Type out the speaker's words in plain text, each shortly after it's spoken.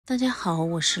大家好，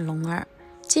我是龙儿。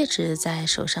戒指在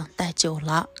手上戴久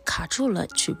了，卡住了，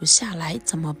取不下来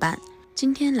怎么办？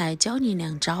今天来教你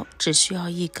2招，只需要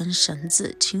一根绳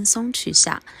子，轻松取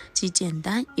下，既简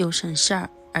单又省事儿，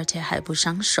而且还不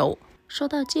伤手。说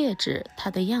到戒指，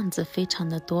它的样子非常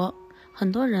的多，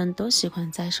很多人都喜欢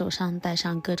在手上戴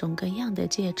上各种各样的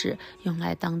戒指，用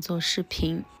来当做饰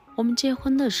品。我们结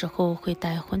婚的时候会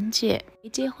戴婚戒，没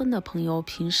结婚的朋友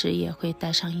平时也会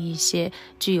戴上一些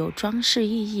具有装饰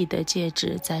意义的戒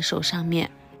指在手上面。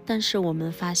但是我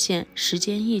们发现时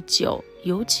间一久，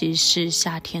尤其是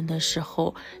夏天的时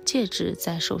候，戒指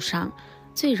在手上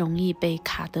最容易被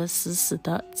卡得死死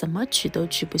的，怎么取都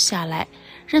取不下来，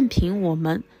任凭我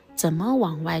们怎么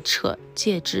往外扯，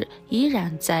戒指依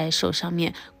然在手上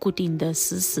面固定的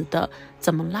死死的，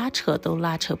怎么拉扯都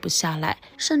拉扯不下来，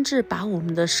甚至把我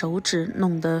们的手指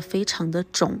弄得非常的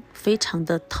肿，非常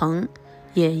的疼，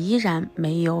也依然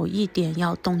没有一点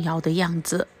要动摇的样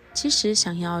子。其实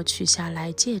想要取下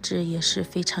来戒指也是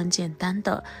非常简单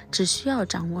的，只需要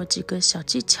掌握几个小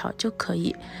技巧就可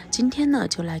以。今天呢，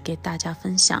就来给大家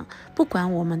分享，不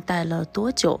管我们戴了多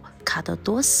久，卡得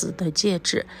多死的戒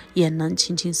指，也能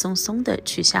轻轻松松的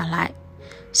取下来。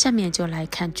下面就来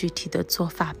看具体的做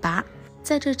法吧。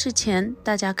在这之前，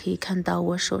大家可以看到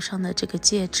我手上的这个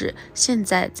戒指，现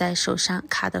在在手上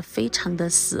卡得非常的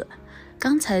死。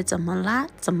刚才怎么拉、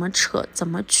怎么扯、怎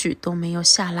么取都没有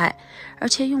下来，而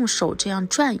且用手这样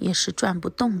转也是转不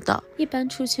动的。一般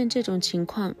出现这种情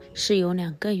况是有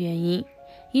2个原因，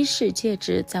一是戒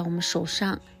指在我们手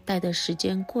上戴的时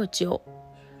间过久，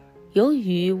由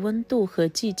于温度和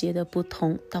季节的不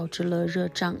同，导致了热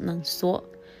胀冷缩。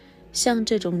像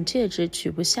这种戒指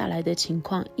取不下来的情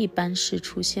况，一般是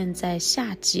出现在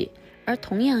夏季，而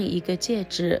同样一个戒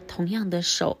指，同样的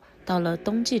手，到了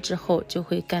冬季之后就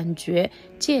会感觉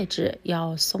戒指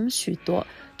要松许多，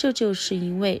这就是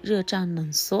因为热胀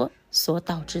冷缩所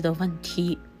导致的问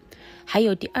题。还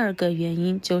有第2个原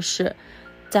因，就是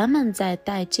咱们在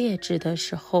戴戒指的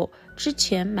时候，之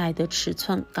前买的尺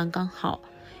寸刚刚好，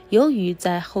由于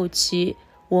在后期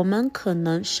我们可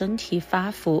能身体发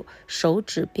福，手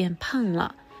指变胖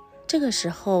了，这个时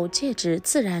候戒指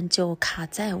自然就卡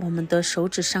在我们的手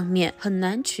指上面，很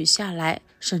难取下来，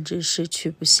甚至是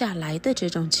取不下来的这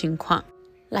种情况。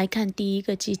来看第1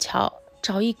个技巧，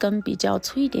找一根比较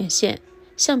粗一点线，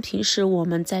像平时我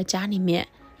们在家里面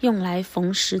用来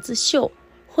缝十字绣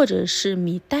或者是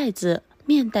米袋子、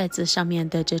面袋子上面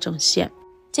的这种线。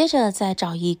接着再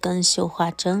找一根绣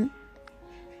花针，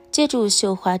借助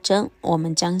绣花针，我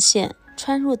们将线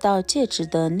穿入到戒指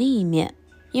的另一面。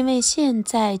因为现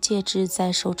在戒指在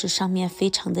手指上面非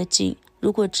常的紧，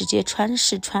如果直接穿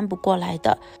是穿不过来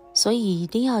的，所以一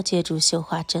定要借助绣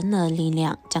花针的力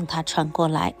量将它穿过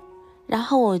来。然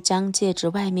后我将戒指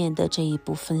外面的这一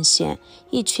部分线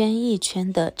一圈一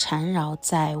圈的缠绕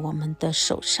在我们的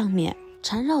手上面，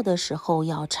缠绕的时候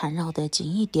要缠绕的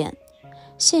紧一点，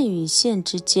线与线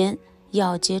之间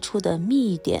要接触的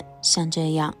密一点，像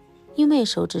这样。因为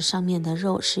手指上面的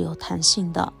肉是有弹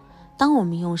性的，当我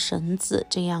们用绳子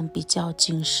这样比较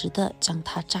紧实的将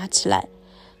它扎起来，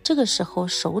这个时候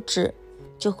手指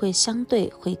就会相对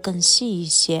会更细一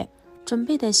些。准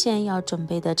备的线要准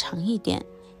备的长一点，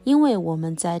因为我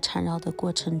们在缠绕的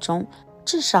过程中，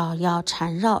至少要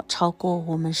缠绕超过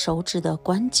我们手指的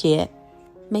关节，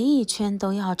每一圈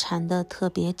都要缠得特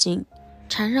别紧，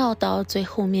缠绕到最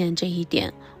后面这一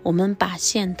点，我们把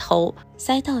线头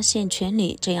塞到线圈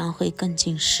里，这样会更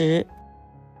紧实。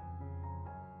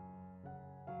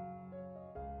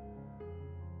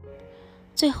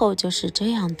最后就是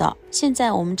这样的，现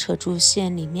在我们扯住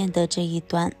线里面的这一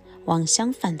端，往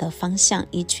相反的方向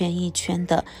一圈一圈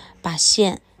的把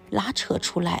线拉扯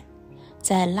出来。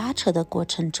在拉扯的过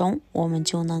程中，我们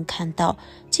就能看到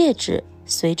戒指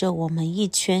随着我们一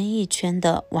圈一圈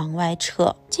的往外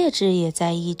扯，戒指也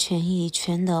在一圈一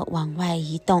圈的往外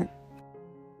移动。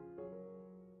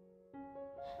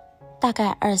大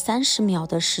概20-30秒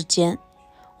的时间，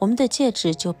我们的戒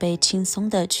指就被轻松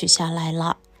的取下来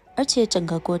了，而且整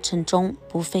个过程中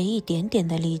不费一点点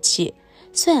的力气。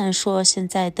虽然说现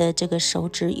在的这个手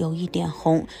指有一点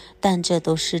红，但这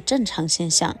都是正常现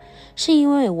象，是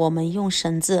因为我们用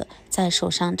绳子在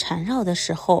手上缠绕的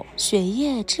时候，血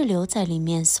液滞留在里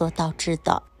面所导致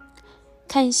的。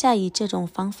看一下以这种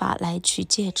方法来取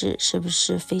戒指是不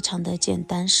是非常的简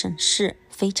单省事，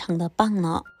非常的棒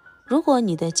呢？如果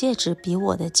你的戒指比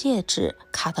我的戒指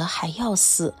卡得还要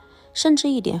死，甚至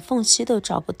一点缝隙都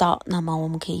找不到，那么我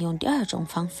们可以用第2种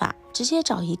方法，直接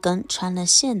找一根穿了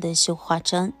线的绣花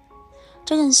针。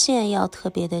这根线要特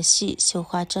别的细，绣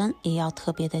花针也要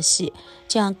特别的细，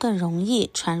这样更容易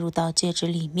穿入到戒指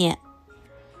里面。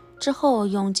之后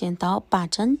用剪刀把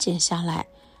针剪下来，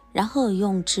然后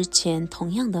用之前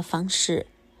同样的方式，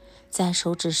在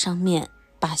手指上面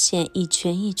把线一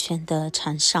圈一圈的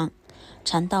缠上，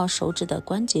缠到手指的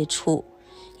关节处。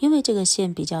因为这个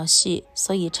线比较细，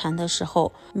所以缠的时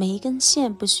候每一根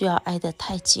线不需要挨得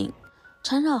太紧。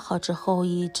缠绕好之后，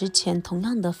以之前同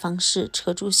样的方式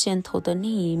扯住线头的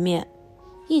另一面，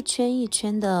一圈一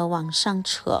圈的往上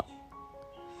扯。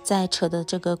在扯的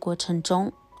这个过程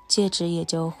中，戒指也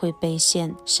就会被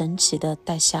线神奇的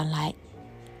带下来，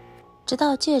直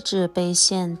到戒指被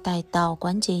线带到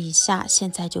关节以下，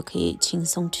现在就可以轻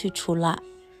松取出了。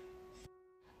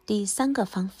第3个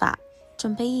方法，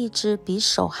准备一只比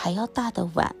手还要大的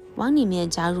碗，往里面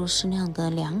加入适量的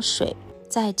凉水，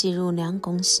再挤入2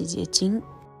公洗洁精，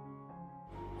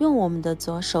用我们的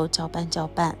左手搅拌搅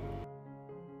拌。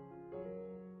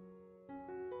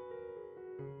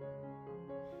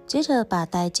接着把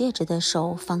戴戒指的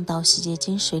手放到洗洁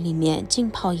精水里面浸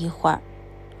泡一会儿。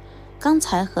刚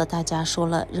才和大家说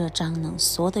了热胀冷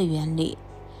缩的原理，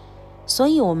所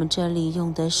以我们这里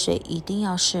用的水一定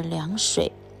要是凉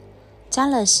水。加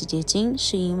了洗洁精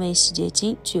是因为洗洁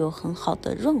精具有很好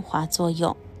的润滑作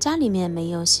用。家里面没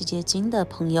有洗洁精的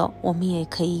朋友，我们也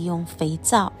可以用肥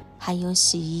皂，还有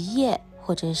洗衣液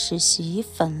或者是洗衣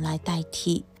粉来代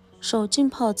替。手浸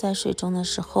泡在水中的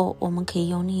时候，我们可以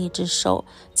用另一只手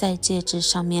在戒指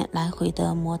上面来回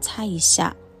的摩擦一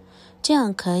下，这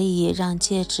样可以让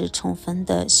戒指充分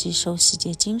的吸收洗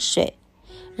洁精水，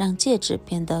让戒指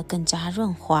变得更加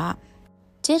润滑。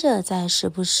接着再时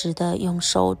不时的用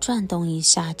手转动一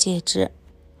下戒指。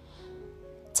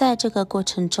在这个过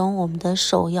程中，我们的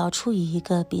手要处于一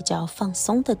个比较放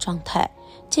松的状态，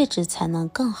戒指才能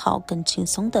更好更轻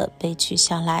松的被取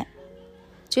下来。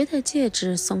觉得戒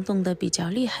指松动的比较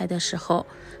厉害的时候，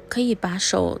可以把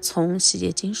手从洗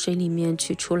洁精水里面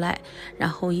取出来，然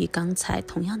后以刚才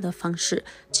同样的方式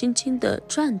轻轻的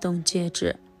转动戒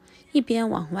指，一边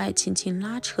往外轻轻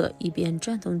拉扯，一边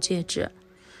转动戒指。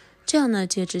这样呢，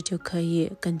戒指就可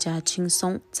以更加轻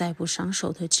松，在不伤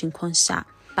手的情况下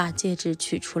把戒指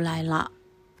取出来了。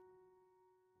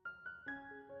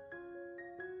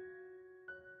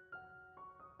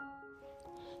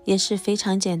也是非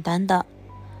常简单的。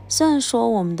虽然说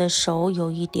我们的手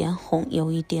有一点红，有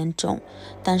一点肿，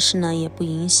但是呢，也不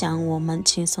影响我们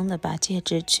轻松的把戒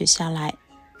指取下来。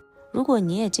如果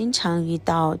你也经常遇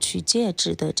到取戒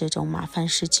指的这种麻烦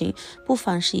事情，不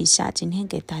妨试一下今天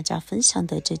给大家分享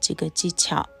的这几个技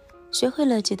巧。学会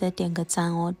了记得点个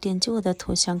赞哦，点击我的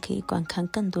头像可以观看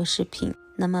更多视频。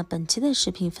那么本期的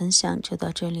视频分享就到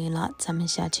这里了，咱们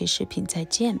下期视频再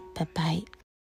见，拜拜。